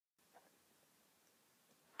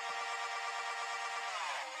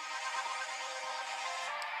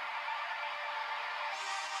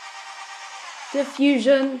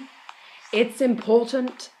Diffusion, it's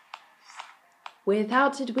important.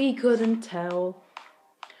 Without it we couldn't tell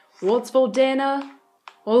what's for dinner,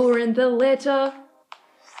 or in the litter,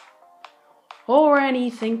 or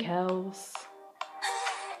anything else.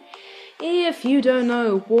 If you don't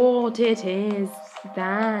know what it is,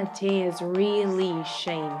 that is really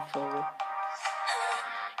shameful.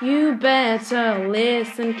 You better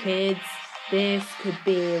listen, kids, this could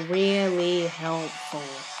be really helpful.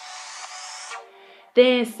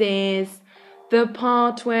 This is the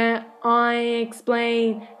part where I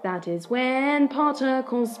explain, that is when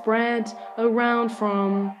particles spread around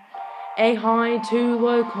from a high to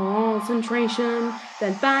low concentration,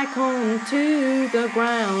 then back onto the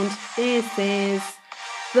ground. This is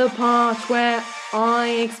the part where I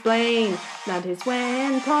explain, that is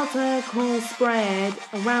when particles spread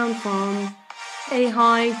around from a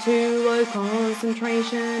high to low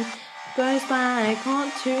concentration, goes back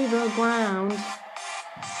onto the ground.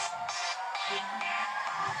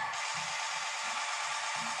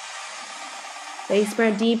 They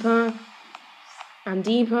spread deeper and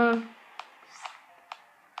deeper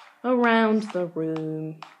around the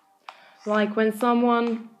room, like when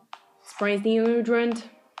someone sprays deodorant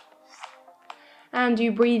and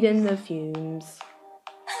you breathe in the fumes.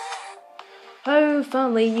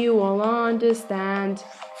 Hopefully you all understand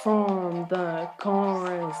from the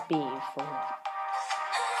chorus before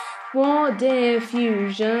what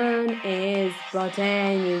diffusion is, but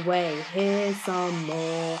anyway, here's some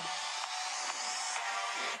more.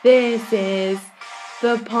 This is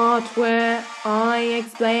the part where I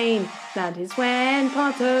explain, that is when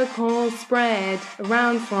particles spread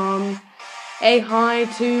around from a high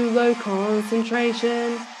to low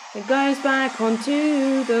concentration, it goes back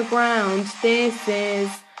onto the ground. This is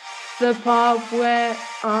the part where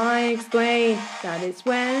I explain, that is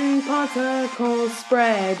when particles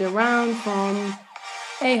spread around from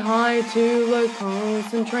a high to low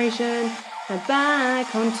concentration and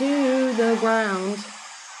back onto the ground.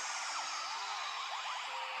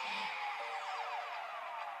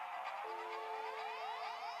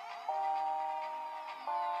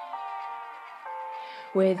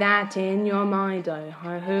 With that in your mind, I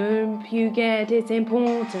hope you get it's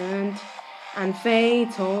important and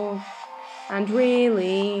fatal, and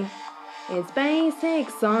really, it's basic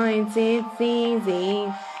science, it's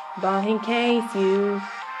easy, but in case you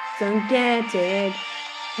don't get it,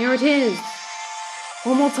 here it is,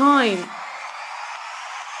 one more time.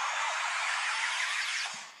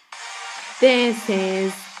 This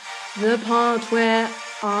is the part where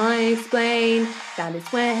I explain, that is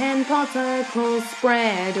when particles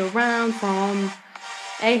spread around from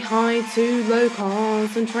a high to low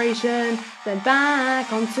concentration, then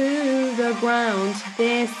back onto the ground.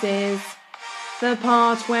 This is the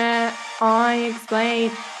part where I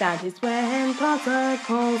explain, that is when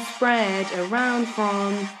particles spread around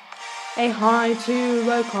from a high to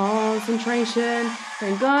low concentration,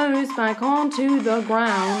 then goes back onto the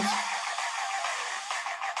ground.